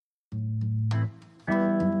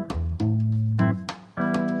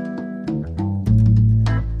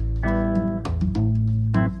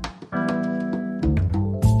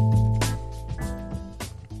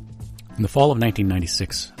In the fall of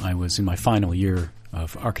 1996, I was in my final year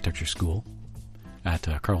of architecture school at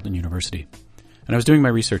Carleton University, and I was doing my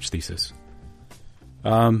research thesis.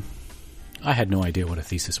 I had no idea what a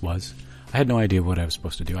thesis was. I had no idea what I was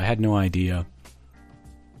supposed to do. I had no idea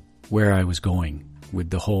where I was going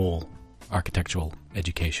with the whole architectural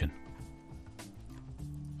education.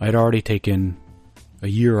 I had already taken a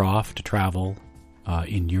year off to travel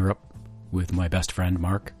in Europe with my best friend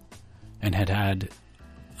Mark, and had had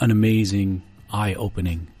an amazing,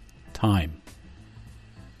 eye-opening time.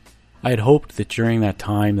 I had hoped that during that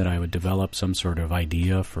time that I would develop some sort of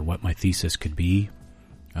idea for what my thesis could be,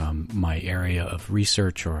 my area of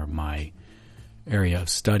research or my area of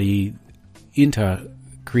study into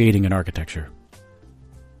creating an architecture.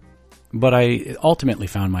 But I ultimately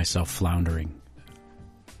found myself floundering.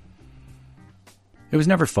 It was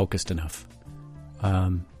never focused enough.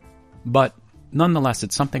 But nonetheless,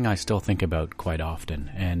 it's something I still think about quite often.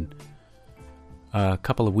 And a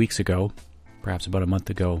couple of weeks ago, perhaps about a month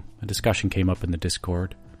ago, a discussion came up in the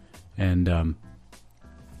Discord, and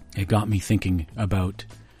it got me thinking about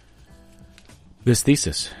this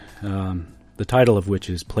thesis, the title of which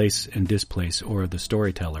is Place and Displace, or The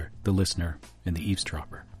Storyteller, the Listener, and the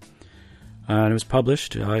Eavesdropper. And it was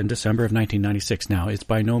published in December of 1996. Now, it's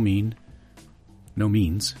by no means,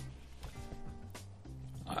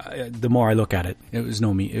 the more I look at it, it was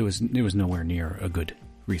nowhere near a good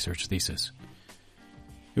research thesis.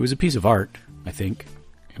 It was a piece of art, I think.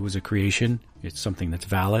 It was a creation. It's something that's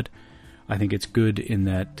valid. I think it's good in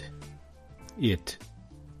that it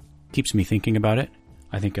keeps me thinking about it.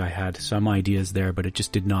 I think I had some ideas there, but it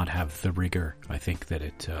just did not have the rigor, I think, that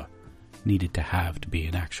it needed to have to be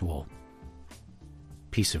an actual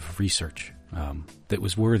piece of research that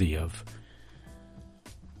was worthy of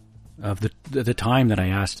the time that I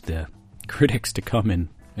asked the critics to come in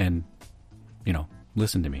and,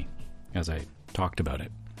 listen to me as I talked about it.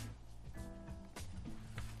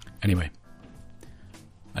 Anyway,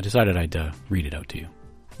 I decided I'd read it out to you,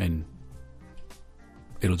 and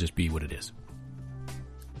it'll just be what it is.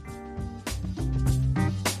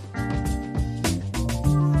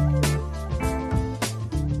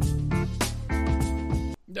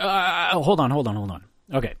 Hold on.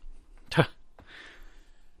 Okay.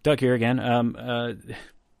 Doug here again,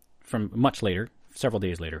 from much later, several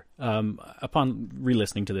days later. Upon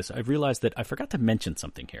re-listening to this, I've realized that I forgot to mention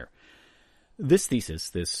something here. This thesis,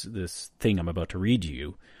 this thing I'm about to read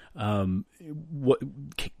you,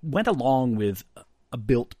 went along with a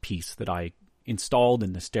built piece that I installed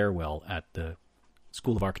in the stairwell at the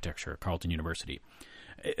School of Architecture at Carleton University.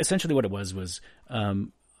 Essentially what it was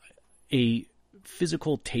a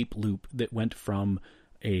physical tape loop that went from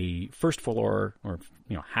a first floor or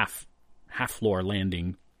half floor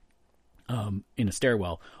landing in a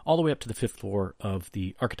stairwell all the way up to the fifth floor of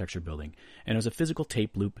the architecture building. And it was a physical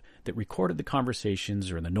tape loop that recorded the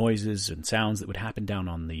conversations or the noises and sounds that would happen down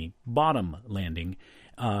on the bottom landing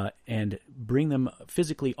and bring them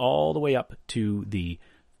physically all the way up to the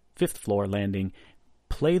fifth floor landing,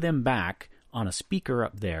 play them back on a speaker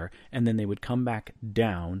up there, and then they would come back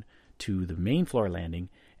down to the main floor landing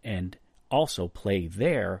and also play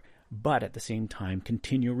there, but at the same time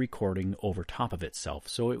continue recording over top of itself.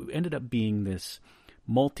 So it ended up being this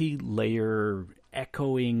multi-layer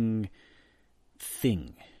echoing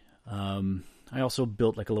thing. I also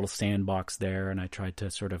built like a little sandbox there, and I tried to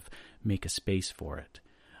sort of make a space for it.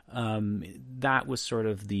 That was sort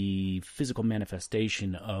of the physical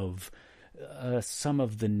manifestation of some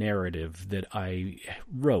of the narrative that I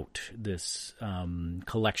wrote, this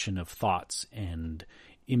collection of thoughts and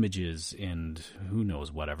images and who knows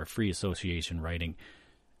whatever, free association writing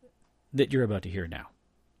that you're about to hear now.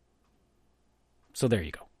 So there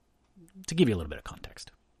you go, to give you a little bit of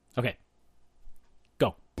context. Okay,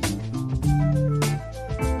 go.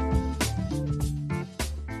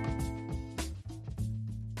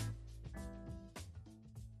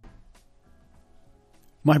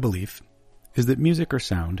 My belief is that music or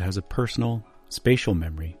sound has a personal, spatial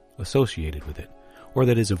memory associated with it, or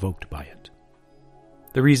that is evoked by it.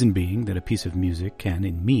 The reason being that a piece of music can,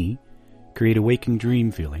 in me, create a waking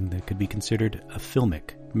dream feeling that could be considered a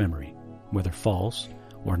filmic memory. Whether false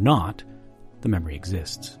or not, the memory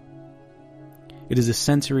exists. It is a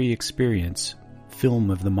sensory experience, film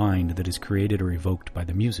of the mind that is created or evoked by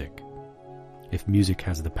the music. If music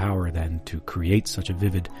has the power then to create such a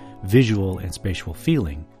vivid visual and spatial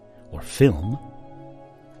feeling, or film,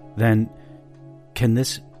 then can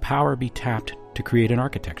this power be tapped to create an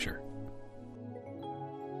architecture?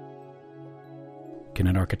 Can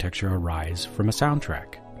an architecture arise from a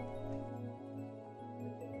soundtrack?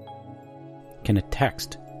 Can a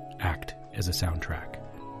text act as a soundtrack?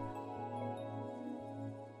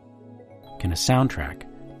 can a soundtrack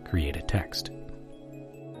create a text?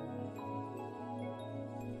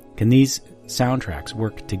 Can these soundtracks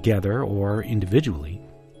work together or individually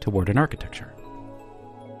toward an architecture?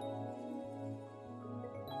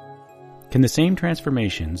 Can the same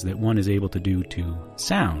transformations that one is able to do to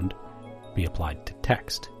sound be applied to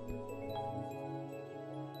text?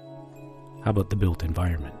 How about the built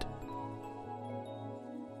environment?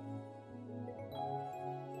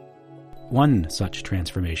 One such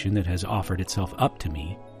transformation that has offered itself up to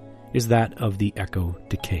me is that of the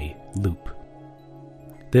echo-decay loop.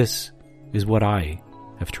 This is what I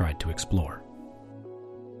have tried to explore.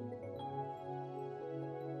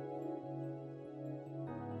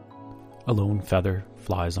 A lone feather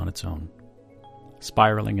flies on its own,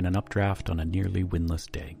 spiraling in an updraft on a nearly windless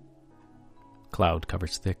day. Cloud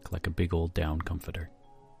covers thick like a big old down comforter.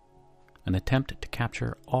 An attempt to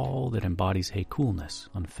capture all that embodies hay coolness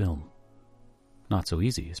on film. Not so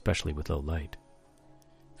easy, especially with low light.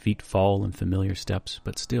 Feet fall in familiar steps,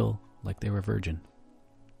 but still like they were virgin.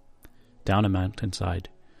 Down a mountainside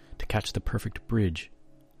to catch the perfect bridge,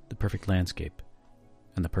 the perfect landscape,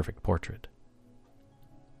 and the perfect portrait.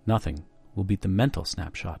 Nothing will beat the mental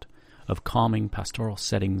snapshot of calming pastoral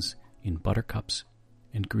settings in buttercups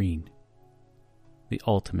and green. The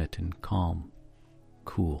ultimate in calm,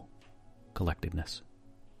 cool collectedness.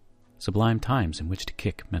 Sublime times in which to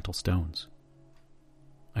kick mental stones.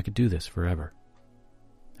 I could do this forever.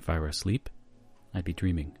 If I were asleep, I'd be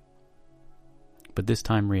dreaming. But this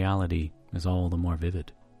time reality is all the more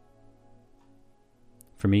vivid.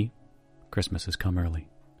 For me, Christmas has come early.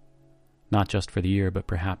 Not just for the year, but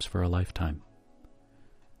perhaps for a lifetime.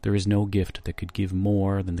 There is no gift that could give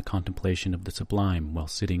more than the contemplation of the sublime while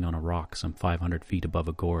sitting on a rock some 500 feet above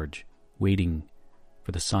a gorge, waiting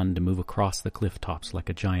for the sun to move across the cliff tops like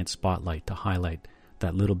a giant spotlight to highlight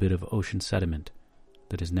that little bit of ocean sediment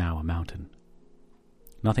that is now a mountain.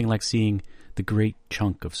 Nothing like seeing the great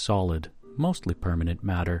chunk of solid, mostly permanent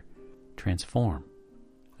matter transform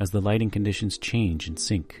as the lighting conditions change and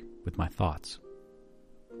sync with my thoughts.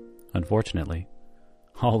 Unfortunately,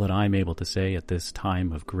 all that I'm able to say at this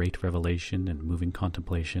time of great revelation and moving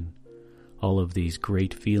contemplation, all of these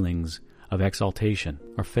great feelings of exaltation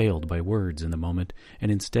are failed by words in the moment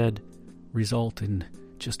and instead result in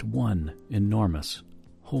just one enormous,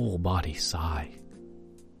 whole-body sigh.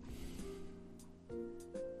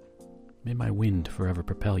 May my wind forever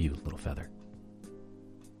propel you, little feather.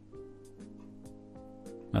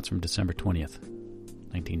 That's from December 20th,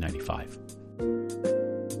 1995.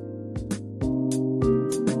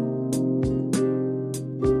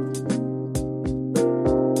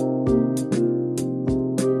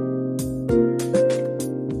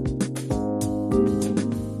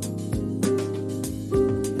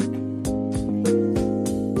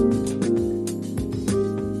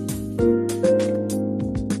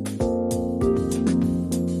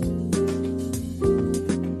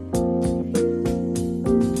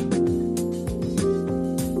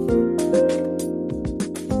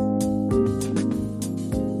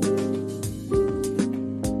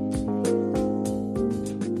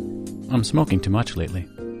 I'm smoking too much lately,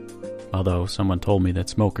 although someone told me that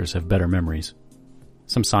smokers have better memories.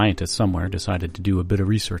 Some scientist somewhere decided to do a bit of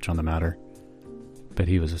research on the matter. Bet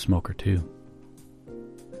he was a smoker too.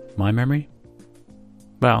 My memory?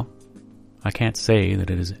 Well, I can't say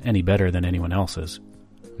that it is any better than anyone else's,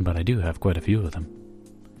 but I do have quite a few of them.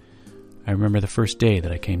 I remember the first day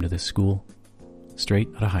that I came to this school, straight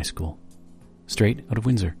out of high school, straight out of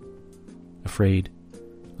Windsor, afraid,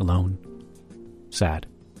 alone, sad.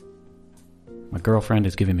 My girlfriend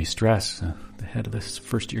is giving me stress. The head of this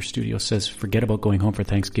first-year studio says, forget about going home for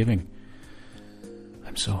Thanksgiving.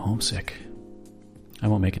 I'm so homesick. I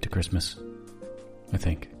won't make it to Christmas. I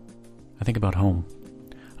think about home.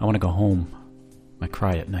 I want to go home. I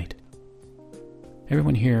cry at night.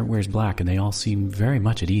 Everyone here wears black and they all seem very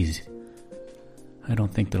much at ease. I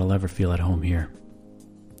don't think that I'll ever feel at home here.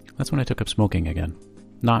 That's when I took up smoking again.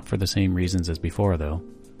 Not for the same reasons as before, though.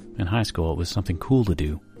 In high school, it was something cool to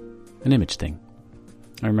do. An image thing.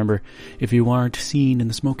 I remember, if you weren't seen in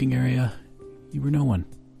the smoking area, you were no one.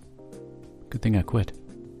 Good thing I quit.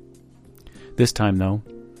 This time, though,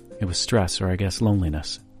 it was stress, or I guess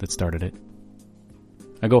loneliness, that started it.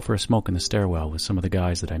 I go for a smoke in the stairwell with some of the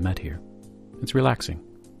guys that I met here. It's relaxing.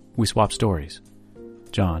 We swap stories.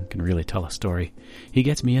 John can really tell a story. He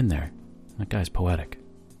gets me in there. That guy's poetic.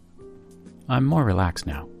 I'm more relaxed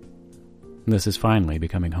now. This is finally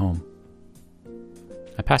becoming home.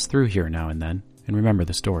 I pass through here now and then and remember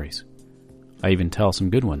the stories. I even tell some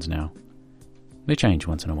good ones now. They change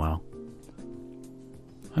once in a while.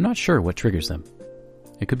 I'm not sure what triggers them.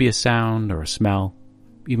 It could be a sound or a smell,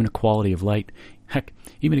 even a quality of light. Heck,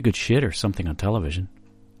 even a good shit or something on television.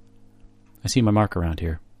 I see my mark around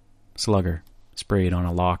here. Slugger, sprayed on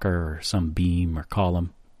a locker or some beam or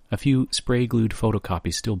column. A few spray-glued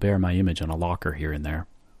photocopies still bear my image on a locker here and there.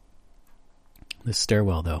 This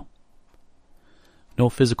stairwell, though. No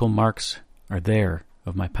physical marks are there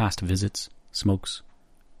of my past visits, smokes,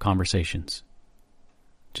 conversations.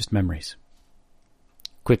 Just memories.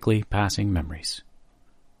 Quickly passing memories.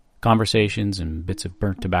 Conversations and bits of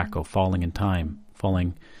burnt tobacco falling in time,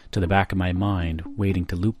 falling to the back of my mind, waiting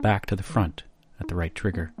to loop back to the front at the right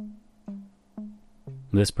trigger.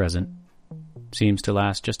 This present seems to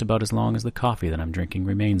last just about as long as the coffee that I'm drinking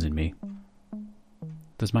remains in me.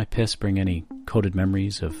 Does my piss bring any coded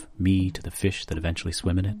memories of me to the fish that eventually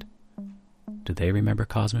swim in it? Do they remember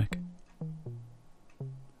Cosmic?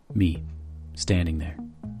 Me, standing there.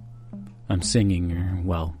 I'm singing, or,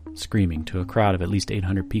 well, screaming to a crowd of at least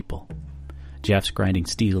 800 people. Jeff's grinding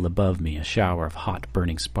steel above me, a shower of hot,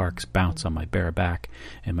 burning sparks bounce on my bare back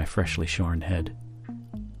and my freshly shorn head.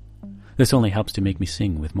 This only helps to make me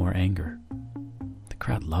sing with more anger. The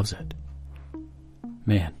crowd loves it.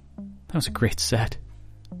 Man, that was a great set.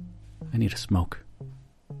 I need a smoke.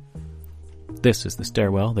 This is the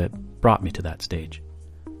stairwell that brought me to that stage.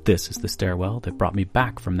 This is the stairwell that brought me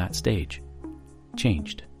back from that stage.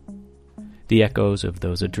 Changed. The echoes of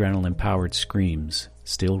those adrenaline-powered screams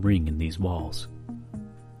still ring in these walls.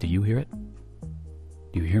 Do you hear it?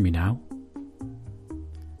 Do you hear me now?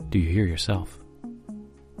 Do you hear yourself?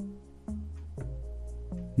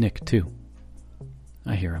 Nick, too.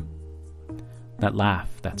 I hear him. That laugh,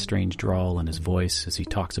 that strange drawl in his voice as he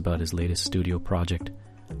talks about his latest studio project,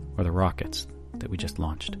 or the rockets that we just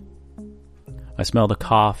launched. I smell the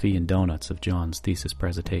coffee and donuts of John's thesis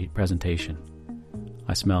presentation.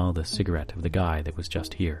 I smell the cigarette of the guy that was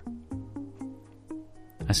just here.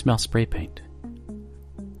 I smell spray paint.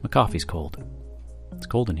 My coffee's cold. It's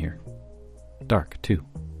cold in here. Dark, too.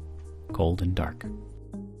 Cold and dark.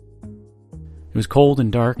 It was cold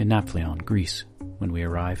and dark in Nafplion, Greece, when we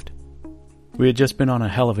arrived. We had just been on a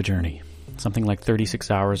hell of a journey, something like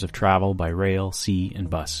 36 hours of travel by rail, sea, and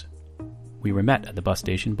bus. We were met at the bus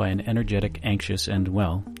station by an energetic, anxious, and,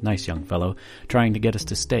 well, nice young fellow trying to get us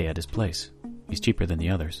to stay at his place. He's cheaper than the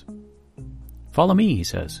others. "Follow me," he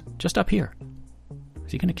says, "just up here."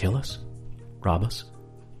 Is he going to kill us? Rob us?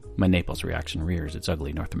 My Naples reaction rears its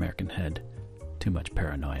ugly North American head. Too much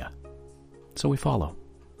paranoia. So we follow.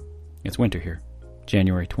 It's winter here,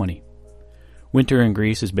 January 20. Winter in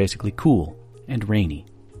Greece is basically cool and rainy.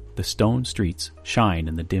 The stone streets shine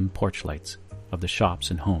in the dim porch lights of the shops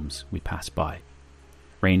and homes we pass by.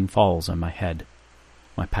 Rain falls on my head.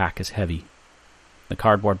 My pack is heavy. The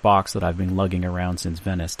cardboard box that I've been lugging around since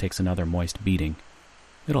Venice takes another moist beating.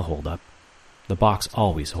 It'll hold up. The box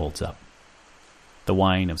always holds up. The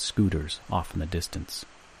whine of scooters off in the distance.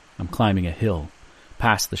 I'm climbing a hill,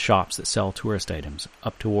 past the shops that sell tourist items,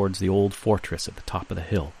 up towards the old fortress at the top of the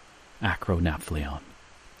hill, Acronaphtalion.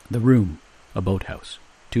 The room, a boathouse,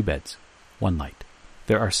 2 beds, 1 light.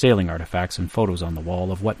 There are sailing artifacts and photos on the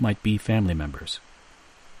wall of what might be family members.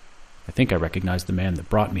 I think I recognize the man that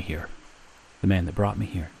brought me here. The man that brought me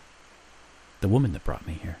here. The woman that brought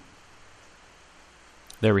me here.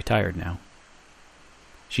 They're retired now.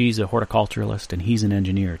 She's a horticulturalist and he's an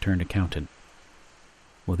engineer turned accountant.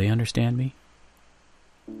 Will they understand me?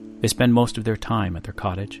 They spend most of their time at their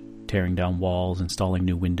cottage, tearing down walls, installing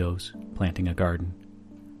new windows, planting a garden.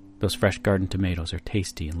 Those fresh garden tomatoes are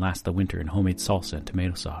tasty and last the winter in homemade salsa and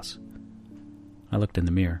tomato sauce. I looked in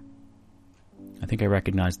the mirror. I think I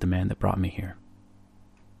recognized the man that brought me here.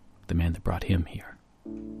 The man that brought him here.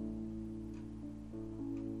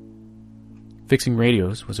 Fixing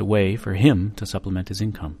radios was a way for him to supplement his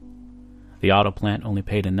income. The auto plant only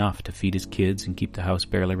paid enough to feed his kids and keep the house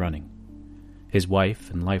barely running. His wife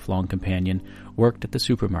and lifelong companion worked at the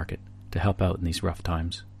supermarket to help out in these rough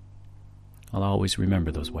times. I'll always remember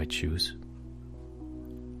those white shoes.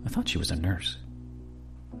 I thought she was a nurse.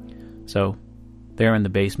 So, there in the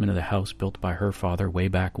basement of the house built by her father way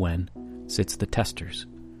back when, sits the testers,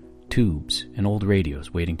 tubes and old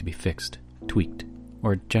radios waiting to be fixed, tweaked,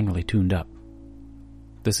 or generally tuned up.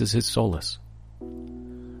 This is his solace.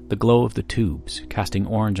 The glow of the tubes, casting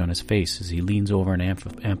orange on his face as he leans over an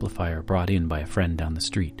amplifier brought in by a friend down the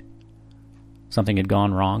street. Something had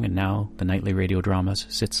gone wrong, and now the nightly radio dramas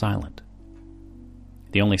sit silent.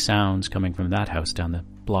 The only sounds coming from that house down the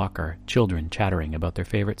block are children chattering about their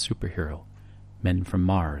favorite superhero, men from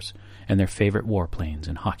Mars, and their favorite warplanes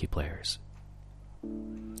and hockey players.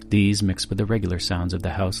 These mix with the regular sounds of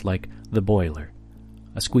the house like the boiler,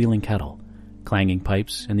 a squealing kettle, clanging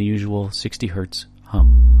pipes, and the usual 60 hertz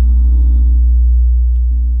hum.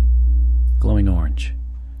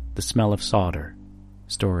 The smell of solder,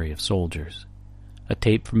 story of soldiers, a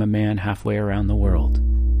tape from a man halfway around the world.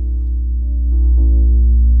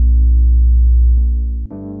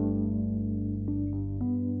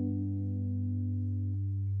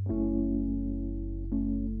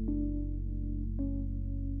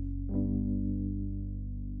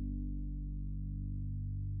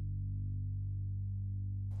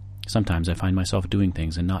 Sometimes I find myself doing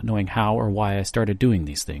things and not knowing how or why I started doing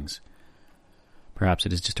these things. Perhaps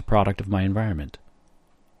it is just a product of my environment.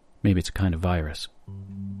 Maybe it's a kind of virus.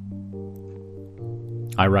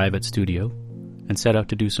 I arrive at studio and set out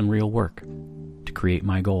to do some real work, to create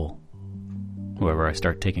my goal. However, I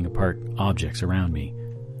start taking apart objects around me,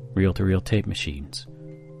 reel-to-reel tape machines,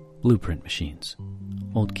 blueprint machines,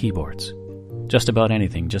 old keyboards, just about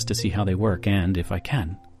anything just to see how they work and, if I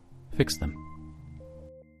can, fix them.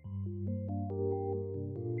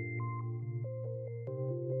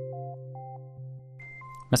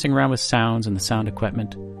 Messing around with sounds and the sound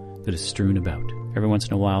equipment that is strewn about. Every once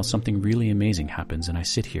in a while, something really amazing happens and I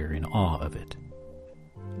sit here in awe of it.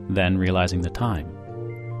 Then, realizing the time,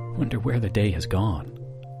 wonder where the day has gone.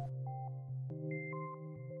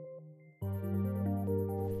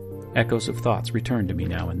 Echoes of thoughts return to me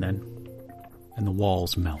now and then, and the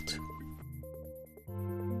walls melt.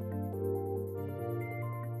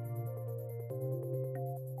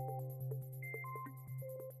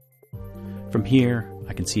 From here,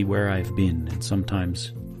 I can see where I've been and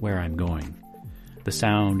sometimes where I'm going. The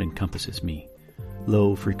sound encompasses me.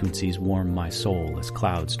 Low frequencies warm my soul as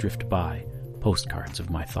clouds drift by, postcards of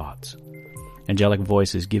my thoughts. Angelic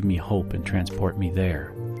voices give me hope and transport me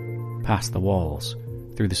there. Past the walls,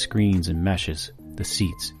 through the screens and meshes, the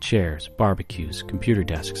seats, chairs, barbecues, computer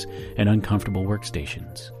desks, and uncomfortable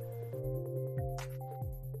workstations.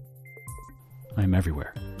 I'm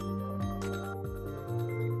everywhere.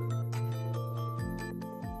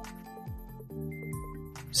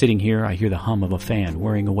 Sitting here, I hear the hum of a fan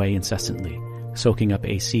whirring away incessantly, soaking up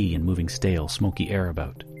AC and moving stale, smoky air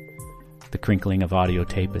about. The crinkling of audio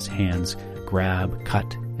tape as hands grab,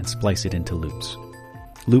 cut, and splice it into loops.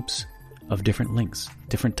 Loops of different lengths,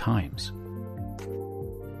 different times.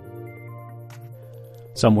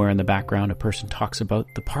 Somewhere in the background, a person talks about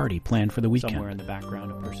the party planned for the weekend. Somewhere in the background,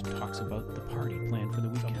 a person talks about the party planned for the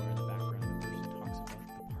weekend.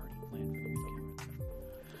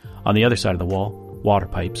 On the other side of the wall, water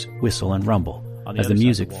pipes whistle and rumble as the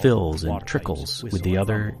music fills and trickles with the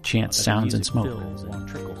other chant sounds and smoke.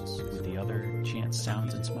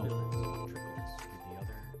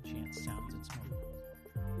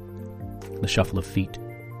 The shuffle of feet,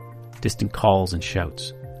 distant calls and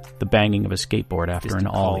shouts, the banging of a skateboard after an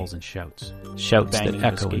ollie, shouts that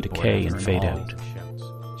echo and decay and fade out.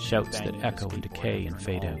 Shouts that echo and decay and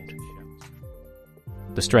fade out.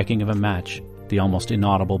 The striking of a match, the almost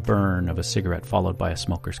inaudible burn of a cigarette followed by a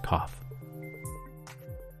smoker's cough.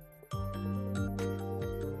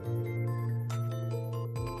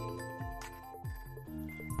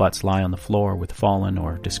 Butts lie on the floor with fallen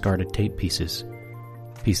or discarded tape pieces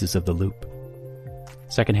of the loop.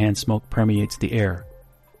 Secondhand smoke permeates the air,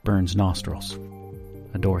 burns nostrils.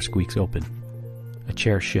 A door squeaks open. A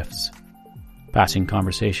chair shifts. Passing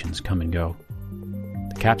conversations come and go.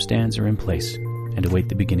 The capstans are in place and await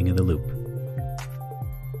the beginning of the loop.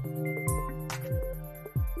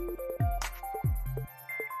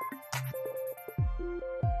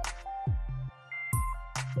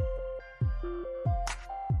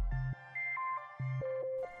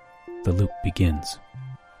 The loop begins.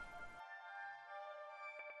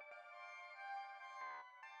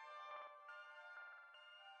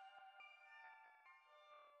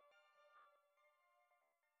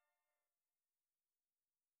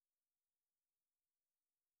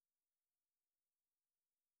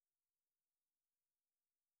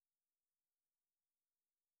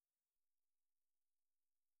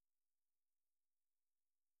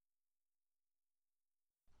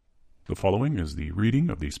 The following is the reading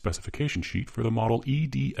of the specification sheet for the model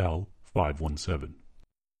EDL-517.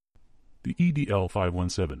 The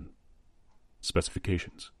EDL-517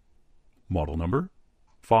 Specifications. Model number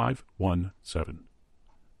 517.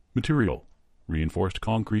 Material: reinforced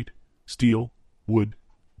concrete, steel, wood,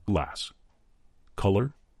 glass.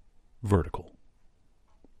 Color: vertical.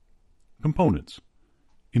 Components: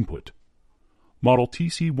 input: Model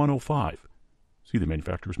TC105. See the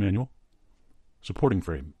manufacturer's manual. Supporting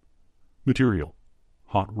frame. Material: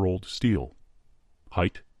 hot-rolled steel.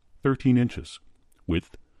 Height: 13 inches.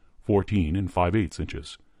 Width: 14 5/8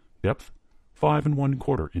 inches. Depth: 5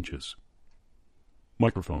 1/4 inches.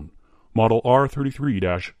 Microphone: Model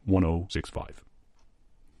R33-1065.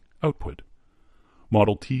 Output: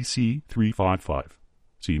 Model TC355.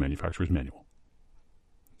 See manufacturer's manual.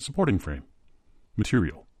 Supporting frame.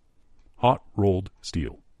 Material. Hot rolled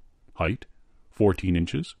steel. Height 14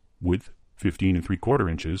 inches. Width 15 3/4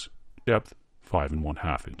 inches. Depth 5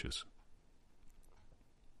 1/2 inches.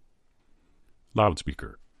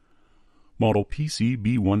 Loudspeaker. Model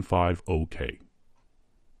PCB150K.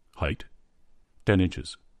 Height 10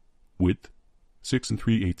 inches. Width 6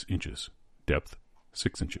 3/8 inches. Depth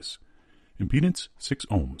 6 inches. Impedance 6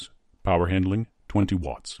 ohms. Power handling 20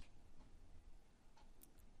 watts.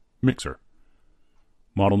 Mixer.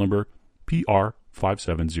 Model number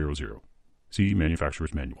PR5700. See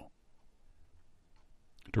manufacturer's manual.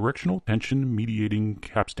 Directional tension mediating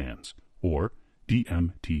capstans, or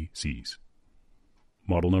DMTCs.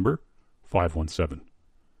 Model number 517.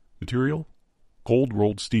 Material cold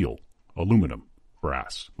rolled steel, aluminum,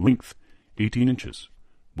 brass. Length 18 inches.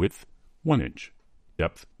 Width 1 inch.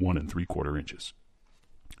 Depth 1 3/4 inches.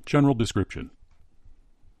 General description.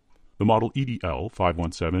 The model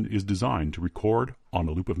EDL517 is designed to record on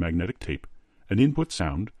a loop of magnetic tape an input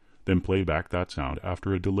sound, then play back that sound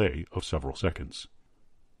after a delay of several seconds.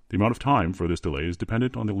 The amount of time for this delay is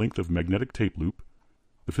dependent on the length of magnetic tape loop,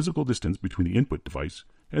 the physical distance between the input device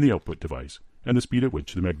and the output device, and the speed at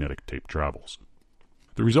which the magnetic tape travels.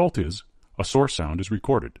 The result is, a source sound is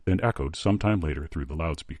recorded, then echoed sometime later through the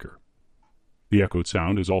loudspeaker. The echoed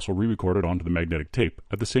sound is also re-recorded onto the magnetic tape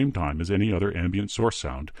at the same time as any other ambient source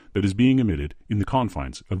sound that is being emitted in the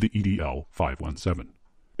confines of the EDL517.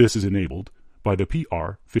 This is enabled by the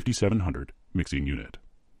PR5700 mixing unit.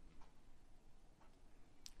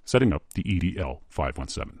 Setting up the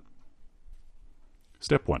EDL517.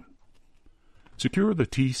 Step 1. Secure the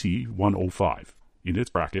TC105 in its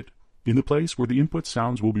bracket in the place where the input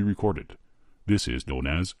sounds will be recorded. This is known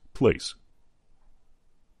as place.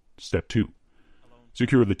 Step 2.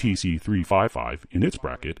 Secure the TC355 in its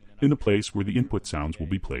bracket in the place where the input sounds will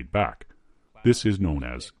be played back. This is known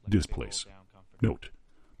as displace. Note,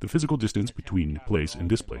 the physical distance between place and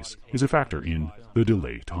displace is a factor in the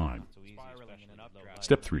delay time.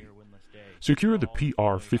 Step 3. Secure the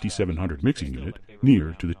PR5700 mixing unit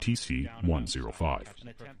near to the TC105.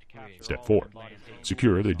 Step 4.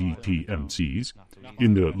 Secure the DTMCs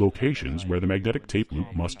in the locations where the magnetic tape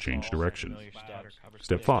loop must change direction.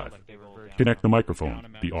 Step 5. Connect the microphone,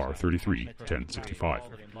 the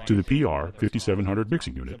R331065, to the PR5700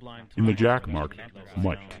 mixing unit in the jack marked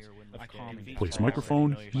mic. Place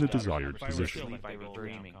microphone in the desired position.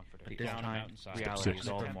 Step 6.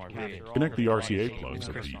 Connect the RCA plugs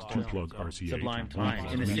of the 2-plug RCA Sublime to time.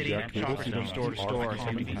 In the city, shoppers from store to store,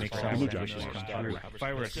 somebody makes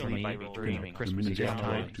fireworks for me, dreaming. Christmas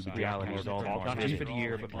time, reality is all not just for the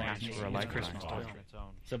year, but perhaps for a life Christmas time.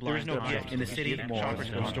 There is no gift in the city, shoppers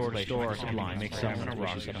from store to store, Sublime makes someone a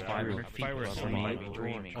rush at a fireworks for me,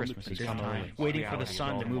 dreaming. Christmas is coming, waiting for the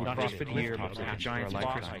sun to move across the year, but with a giant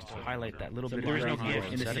box to highlight that little bit. There is no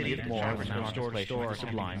gift in the city, shoppers from store to store,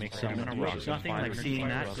 Sublime makes someone a rush. Nothing like seeing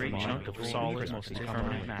that great chunk of solid, most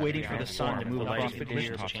permanent, waiting for the sun to move across the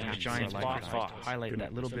year, but with a giant box to highlight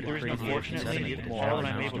that little bit of crazy. Unfortunately, all that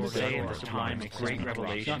I'm able to say in this time is great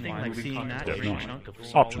revelation. Nothing like seeing that great chunk of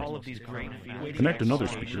solid, all of these great. Connect another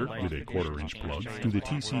speaker with a 1/4-inch plug to the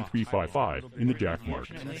TC355 in the jack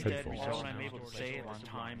marked headphones.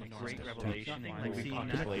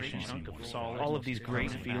 All of these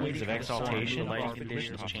great feelings of exaltation, life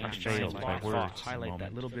conditions change failed by words. Highlight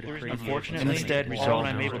that little bit of crazy. Unfortunately, instead, all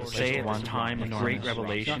I'm able to say at one time, a great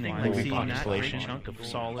revelation, a movie constellation.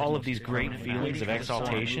 All of these great feelings of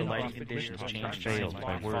exaltation, life conditions change failed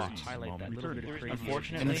by words.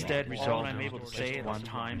 Unfortunately, instead, all I'm able to say at one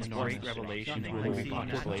time, a great revelation, a movie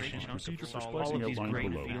constellation. Procedure for splicing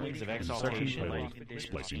outlined below in the section titled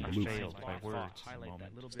Splicing the Loop.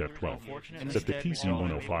 Step 12. Set the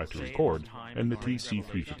TC105 to record and the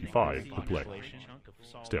TC355 to play.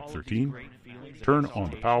 Step 13. Turn on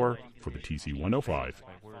the power for the TC105,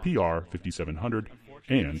 PR5700,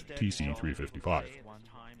 and TC355.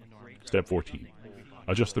 Step 14.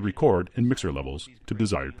 Adjust the record and mixer levels to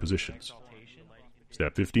desired positions.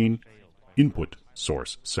 Step 15. Input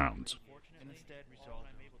source sounds.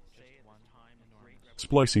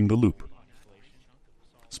 Splicing the loop.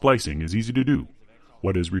 Splicing is easy to do.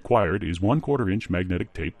 What is required is 1/4-inch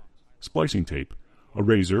magnetic tape, splicing tape, a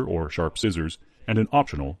razor or sharp scissors, and an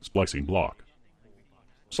optional splicing block.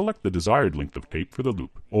 Select the desired length of tape for the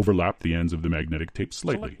loop. Overlap the ends of the magnetic tape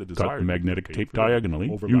slightly. Cut the magnetic tape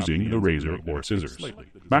diagonally using the razor or scissors.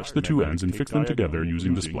 Match the two ends and fix them together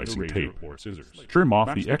using the splicing tape. Trim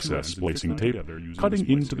off the excess splicing tape, cutting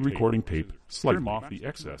into the recording tape slightly.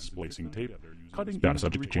 Data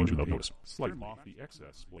subject to change without notice.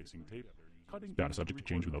 Data subject to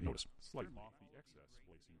change without notice.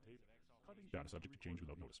 Data subject to change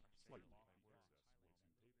without notice.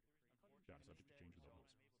 Data subject to change without notice.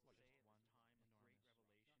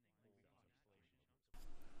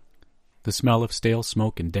 The smell of stale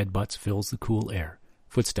smoke and dead butts fills the cool air.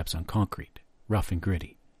 Footsteps on concrete, rough and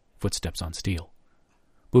gritty. Footsteps on steel.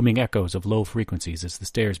 Booming echoes of low frequencies as the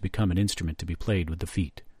stairs become an instrument to be played with the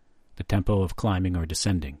feet. The tempo of climbing or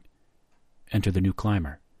descending. Enter the new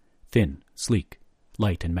climber. Thin, sleek,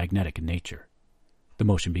 light and magnetic in nature. The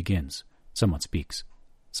motion begins. Someone speaks.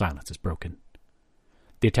 Silence is broken.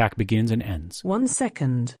 The attack begins and ends. 1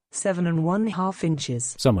 second, 7½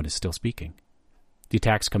 inches. Someone is still speaking. The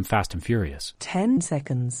attacks come fast and furious. 10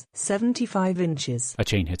 seconds, 75 inches. A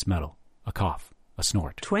chain hits metal. A cough. A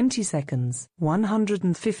snort. 20 seconds,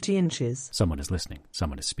 150 inches. Someone is listening.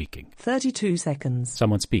 Someone is speaking. 32 seconds.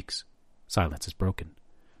 Someone speaks. Silence is broken.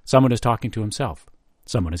 Someone is talking to himself.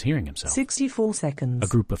 Someone is hearing himself. 64 seconds. A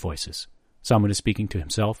group of voices. Someone is speaking to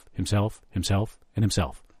himself, himself, himself, and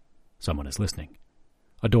himself. Someone is listening.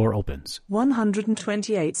 A door opens.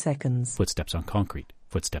 128 seconds. Footsteps on concrete.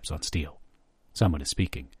 Footsteps on steel. Someone is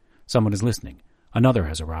speaking. Someone is listening. Another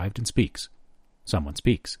has arrived and speaks. Someone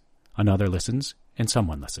speaks. Another listens, and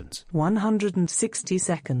someone listens. 160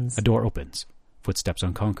 seconds. A door opens. Footsteps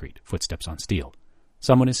on concrete. Footsteps on steel.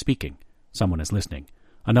 Someone is speaking. Someone is listening.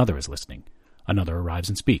 Another is listening. Another arrives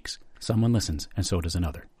and speaks. Someone listens, and so does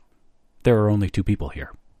another. There are only 2 people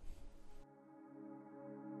here.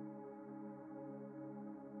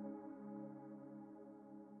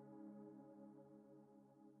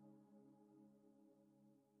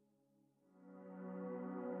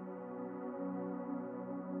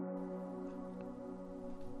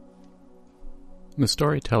 The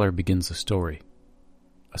storyteller begins a story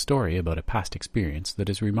about a past experience that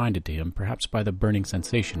is reminded to him perhaps by the burning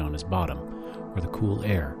sensation on his bottom, or the cool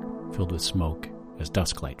air filled with smoke as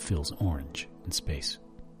dusklight fills orange in space.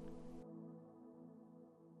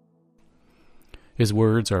 His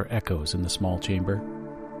words are echoes in the small chamber.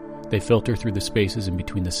 They filter through the spaces in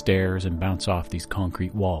between the stairs and bounce off these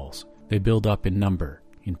concrete walls. They build up in number,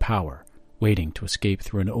 in power, waiting to escape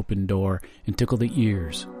through an open door and tickle the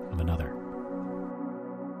ears of another.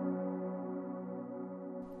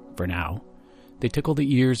 For now, they tickle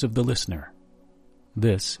the ears of the listener.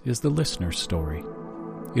 This is the listener's story.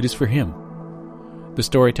 It is for him. The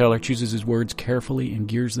storyteller chooses his words carefully and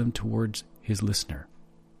gears them towards his listener.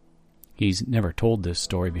 He's never told this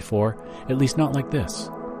story before, at least not like this.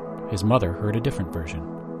 His mother heard a different version,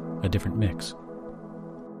 a different mix.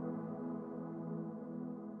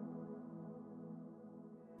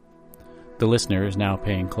 The listener is now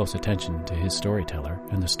paying close attention to his storyteller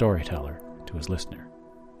and the storyteller to his listener.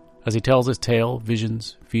 As he tells his tale,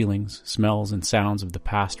 visions, feelings, smells, and sounds of the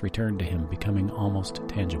past return to him, becoming almost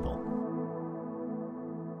tangible.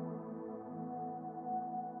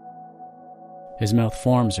 His mouth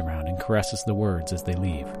forms around and caresses the words as they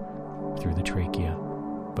leave, through the trachea,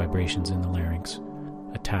 vibrations in the larynx,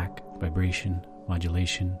 attack, vibration,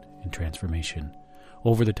 modulation, and transformation,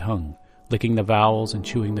 over the tongue, licking the vowels and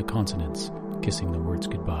chewing the consonants, kissing the words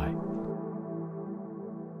goodbye.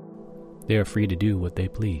 They are free to do what they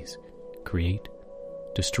please, create,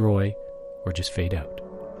 destroy, or just fade out.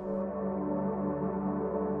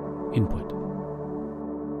 Input.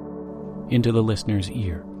 Into the listener's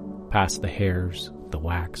ear, past the hairs, the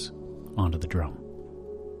wax, onto the drum.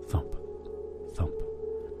 Thump, thump.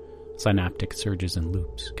 Synaptic surges and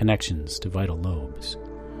loops, connections to vital lobes.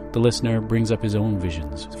 The listener brings up his own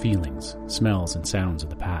visions, feelings, smells, and sounds of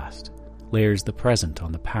the past, layers the present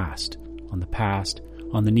on the past, on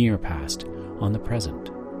the near past, on the present.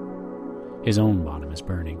 His own bottom is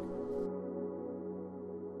burning.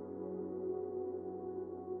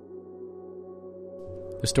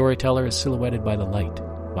 The storyteller is silhouetted by the light,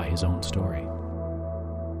 by his own story.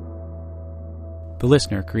 The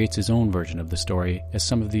listener creates his own version of the story, as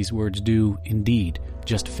some of these words do, indeed,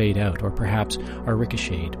 just fade out, or perhaps are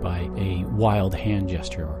ricocheted by a wild hand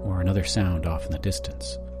gesture or another sound off in the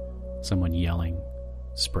distance. Someone yelling,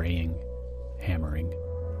 spraying, hammering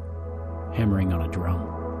on a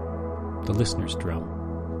drum. The listener's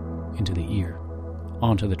drum. Into the ear.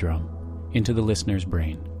 Onto the drum. Into the listener's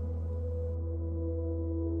brain.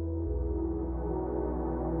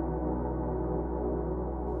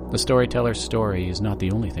 The storyteller's story is not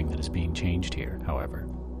the only thing that is being changed here, however.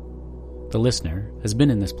 The listener has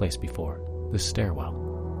been in this place before, this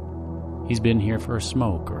stairwell. He's been here for a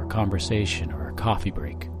smoke or a conversation or a coffee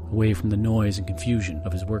break, away from the noise and confusion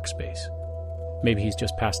of his workspace. Maybe he's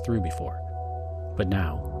just passed through before. But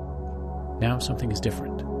now something is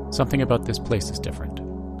different. Something about this place is different.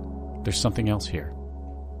 There's something else here.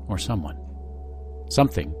 Or someone.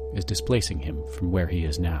 Something is displacing him from where he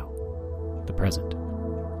is now. the present.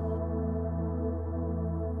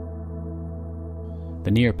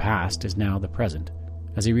 The near past is now the present,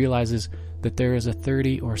 as he realizes that there is a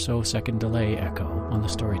 30 or so second delay echo on the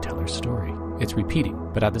storyteller's story. It's repeating,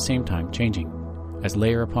 but at the same time changing, as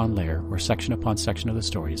layer upon layer or section upon section of the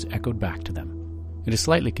story is echoed back to them. It is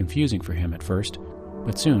slightly confusing for him at first,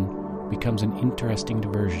 but soon becomes an interesting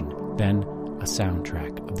diversion, then a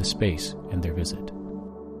soundtrack of the space and their visit.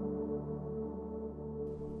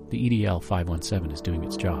 The EDL 517 is doing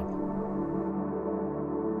its job.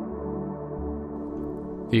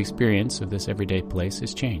 The experience of this everyday place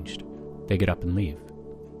is changed. They get up and leave.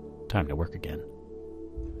 Time to work again.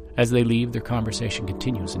 As they leave, their conversation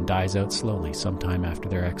continues and dies out slowly sometime after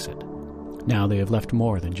their exit. Now they have left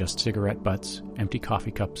more than just cigarette butts, empty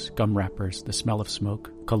coffee cups, gum wrappers, the smell of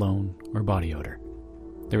smoke, cologne, or body odor.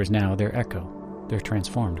 There is now their echo, their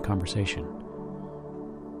transformed conversation.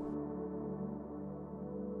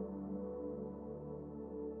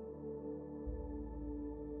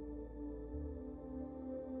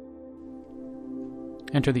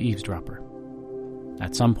 Enter the eavesdropper.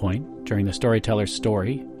 At some point, during the storyteller's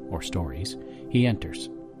story, or stories, he enters.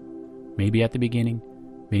 Maybe at the beginning,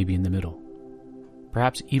 maybe in the middle.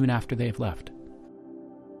 Perhaps even after they have left.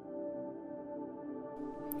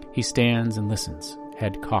 He stands and listens,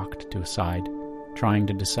 head cocked to a side, trying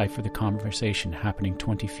to decipher the conversation happening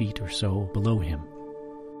 20 feet or so below him.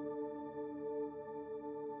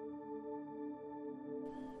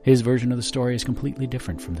 His version of the story is completely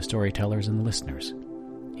different from the storytellers and the listeners.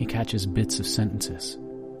 He catches bits of sentences,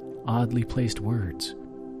 oddly placed words,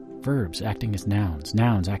 verbs acting as nouns,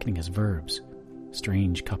 nouns acting as verbs,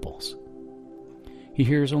 strange couples. He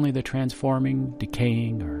hears only the transforming,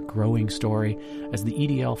 decaying, or growing story as the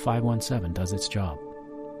EDL 517 does its job.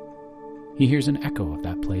 He hears an echo of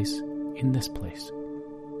that place in this place.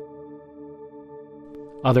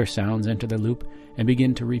 Other sounds enter the loop and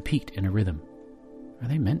begin to repeat in a rhythm. Are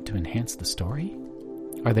they meant to enhance the story?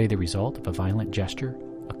 Are they the result of a violent gesture,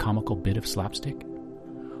 a comical bit of slapstick?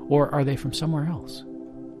 Or are they from somewhere else?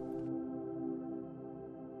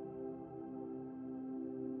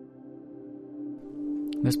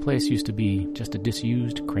 This place used to be just a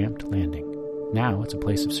disused, cramped landing. Now it's a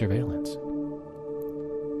place of surveillance.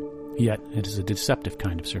 Yet it is a deceptive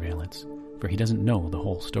kind of surveillance, for he doesn't know the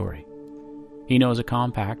whole story. He knows a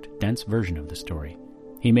compact, dense version of the story.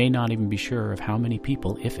 He may not even be sure of how many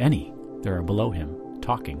people, if any, there are below him,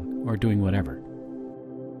 talking or doing whatever.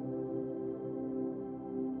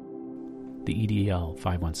 The EDL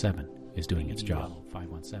 517 is doing its job.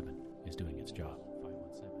 517 is doing its job.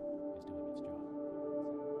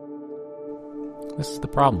 This is the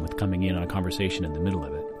problem with coming in on a conversation in the middle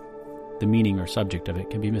of it. The meaning or subject of it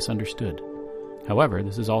can be misunderstood. However,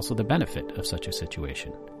 this is also the benefit of such a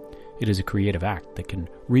situation. It is a creative act that can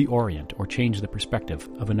reorient or change the perspective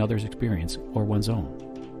of another's experience or one's own.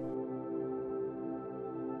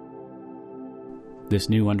 This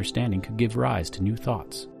new understanding could give rise to new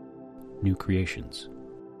thoughts, new creations,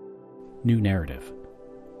 new narrative.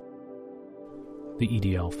 The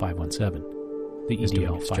EDL 517. The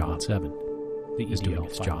EDL 517. The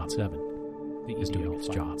EDL 517. The EDL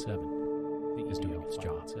 517. The EDL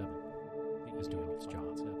 517. The EDL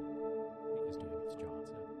 517.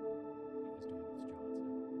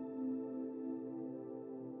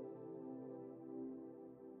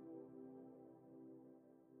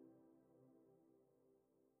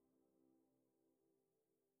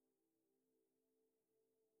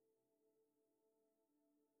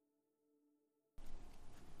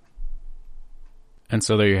 And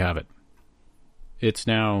so there you have it. It's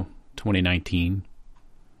now 2019,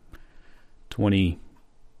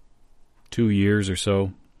 22 years or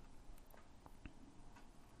so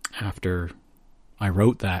after I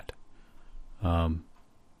wrote that. And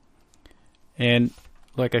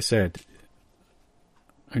like I said,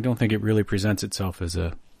 I don't think it really presents itself as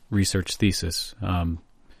a research thesis. You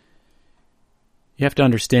have to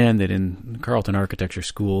understand that in Carleton Architecture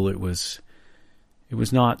School, it was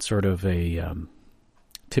not sort of a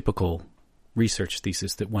typical research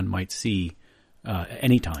thesis that one might see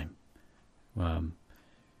anytime.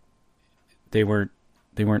 They weren't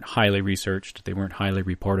highly researched. They weren't highly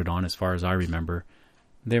reported on, as far as I remember.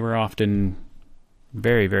 They were often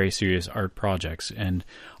very, very serious art projects, and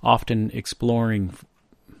often exploring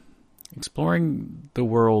the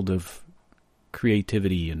world of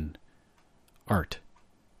creativity and art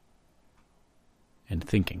and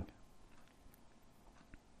thinking.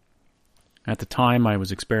 At the time, I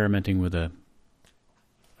was experimenting with a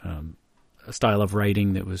style of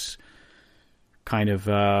writing that was kind of,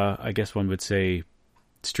 I guess one would say,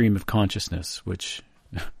 stream of consciousness, which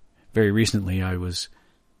very recently I was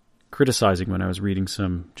criticizing when I was reading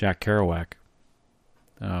some Jack Kerouac,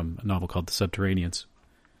 a novel called The Subterraneans.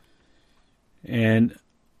 And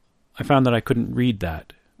I found that I couldn't read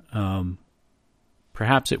that.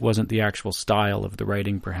 Perhaps it wasn't the actual style of the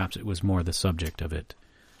writing, perhaps it was more the subject of it.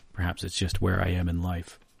 Perhaps it's just where I am in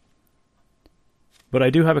life. But I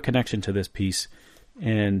do have a connection to this piece,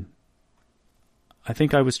 and I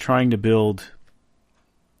think I was trying to build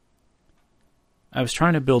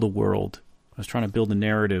a world. I was trying to build a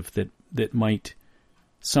narrative that might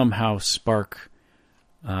somehow spark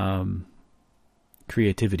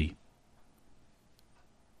creativity.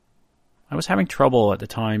 I was having trouble at the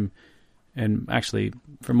time, and actually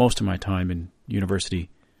for most of my time in university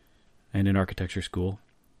and in architecture school,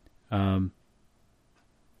 trying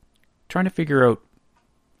to figure out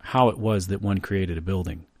how it was that one created a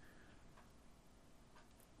building.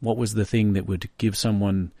 What was the thing that would give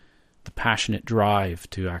someone the passionate drive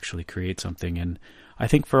to actually create something? And I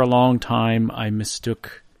think for a long time I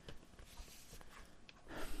mistook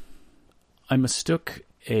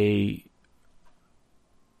a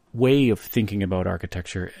way of thinking about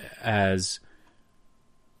architecture as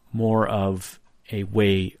more of a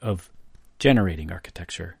way of generating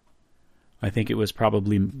architecture. I think it was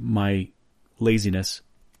probably my laziness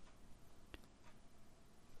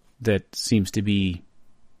that seems to be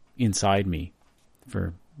inside me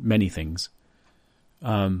for many things,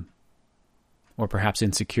 or perhaps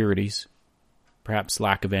insecurities, perhaps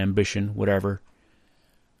lack of ambition, whatever.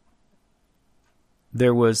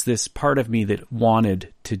 There was this part of me that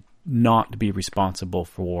wanted to not be responsible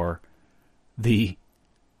for the,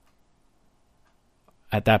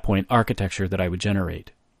 at that point, architecture that I would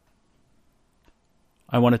generate.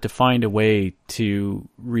 I wanted to find a way to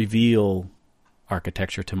reveal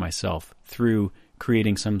architecture to myself through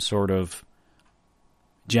creating some sort of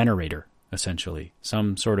generator, essentially.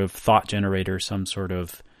 Some sort of thought generator, some sort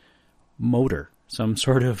of motor, some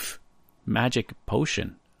sort of magic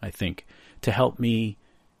potion, I think, to help me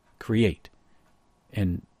create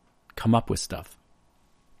and come up with stuff.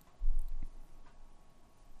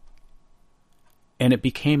 And it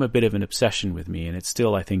became a bit of an obsession with me, and it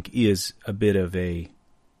still, I think, is a bit of an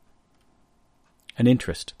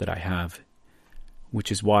interest that I have,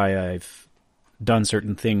 which is why I've done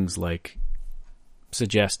certain things like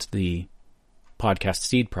suggest the podcast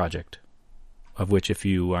Seed Project, of which, if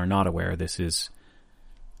you are not aware, this is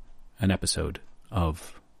an episode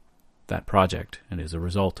of that project and is a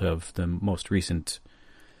result of the most recent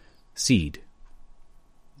seed.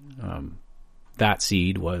 That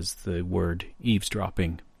seed was the word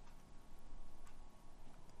eavesdropping.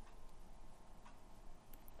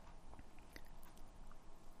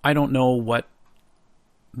 I don't know what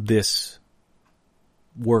this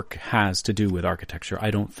work has to do with architecture. I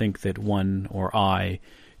don't think that one or I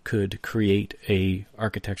could create a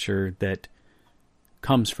architecture that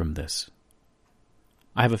comes from this.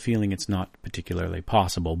 I have a feeling it's not particularly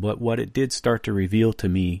possible, but what it did start to reveal to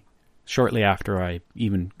me shortly after I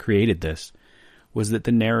even created this was that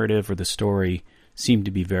the narrative or the story seemed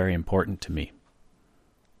to be very important to me.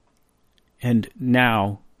 And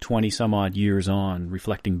now, 20 some odd years on,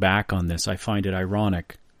 reflecting back on this, I find it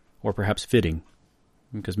ironic, or perhaps fitting,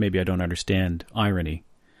 because maybe I don't understand irony.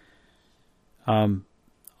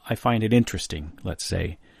 I find it interesting, let's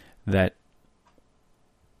say, that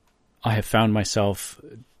I have found myself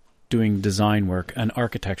doing design work and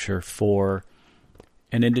architecture for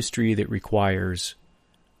an industry that requires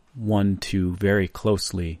one to very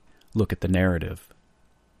closely look at the narrative.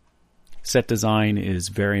 Set design is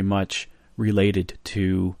very much related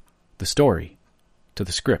to the story, to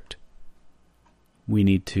the script. We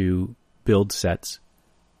need to build sets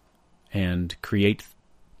and create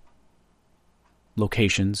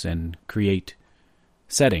locations and create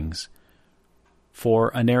settings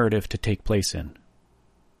for a narrative to take place in.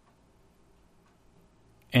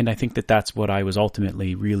 And I think that that's what I was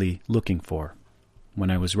ultimately really looking for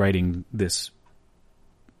when I was writing this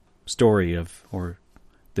story of, or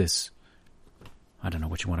this, I don't know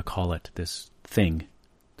what you want to call it, this thing,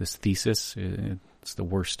 this thesis. It's the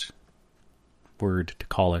worst word to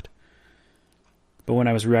call it. But when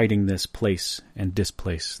I was writing this place and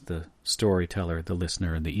displace, the storyteller, the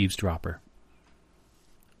listener, and the eavesdropper,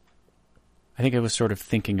 I think I was sort of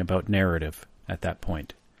thinking about narrative at that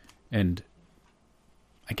point, and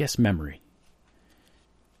I guess memory.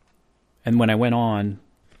 And when I went on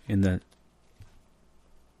in the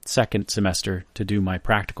second semester to do my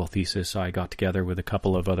practical thesis, I got together with a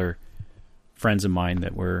couple of other friends of mine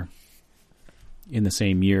that were in the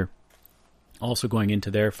same year, also going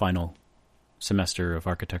into their final semester of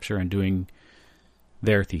architecture and doing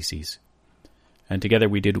their theses. And together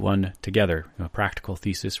we did one together, a practical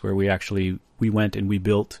thesis where we went and we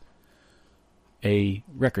built a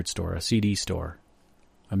record store, a CD store,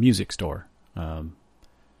 a music store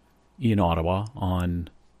in Ottawa on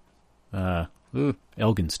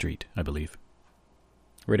Elgin Street, I believe,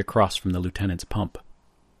 right across from the Lieutenant's Pump.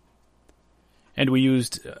 And we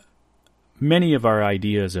used many of our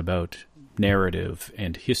ideas about narrative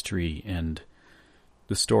and history and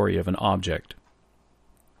the story of an object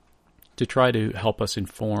to try to help us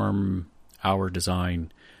inform our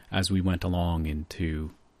design as we went along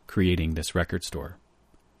into creating this record store.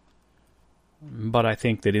 But I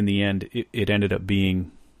think that in the end, it ended up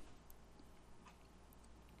being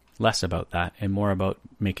less about that and more about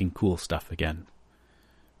making cool stuff again,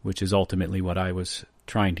 which is ultimately what I was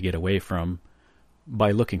trying to get away from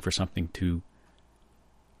by looking for something to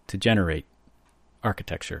generate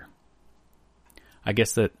architecture. I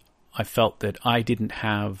guess that I felt that I didn't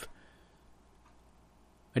have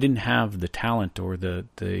the talent or the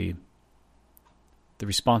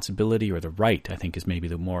responsibility or the right, I think is maybe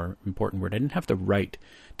the more important word. I didn't have the right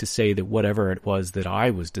to say that whatever it was that I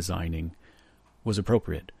was designing was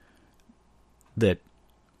appropriate. That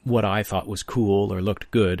what I thought was cool or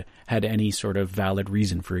looked good had any sort of valid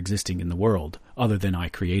reason for existing in the world other than I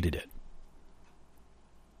created it.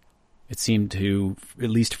 It seemed to, at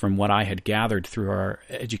least from what I had gathered through our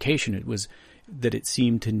education, it was that it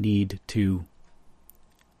seemed to need to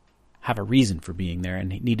have a reason for being there,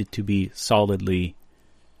 and it needed to be solidly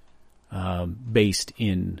based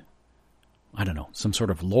in, I don't know, some sort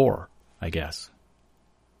of lore, I guess.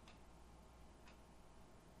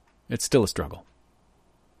 It's still a struggle.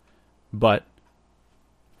 But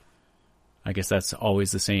I guess that's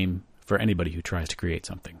always the same for anybody who tries to create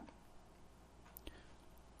something.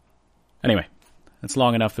 Anyway, that's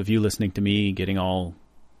long enough of you listening to me getting all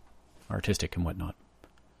artistic and whatnot.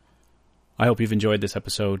 I hope you've enjoyed this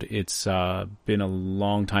episode. It's been a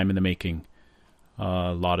long time in the making.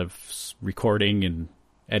 A lot of recording and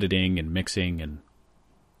editing and mixing, and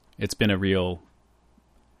it's been a real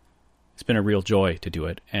joy to do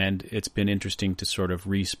it. And it's been interesting to sort of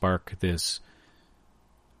re-spark this,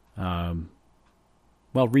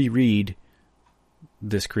 reread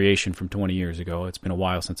this creation from 20 years ago. It's been a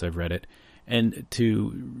while since I've read it. And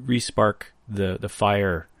to re-spark the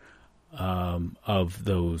fire of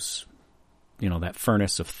those, that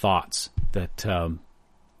furnace of thoughts that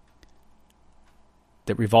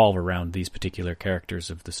revolve around these particular characters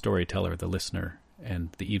of the storyteller, the listener, and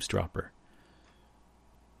the eavesdropper.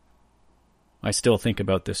 I still think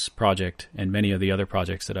about this project and many of the other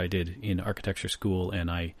projects that I did in architecture school,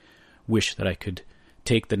 and I wish that I could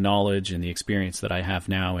take the knowledge and the experience that I have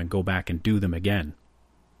now and go back and do them again.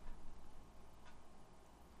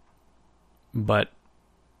 But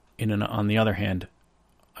on the other hand,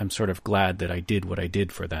 I'm sort of glad that I did what I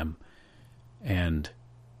did for them and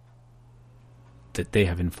that they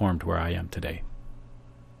have informed where I am today.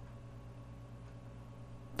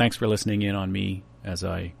 Thanks for listening in on me as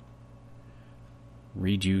I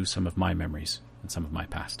read you some of my memories and some of my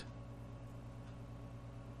past.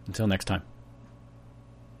 Until next time,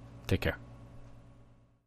 take care.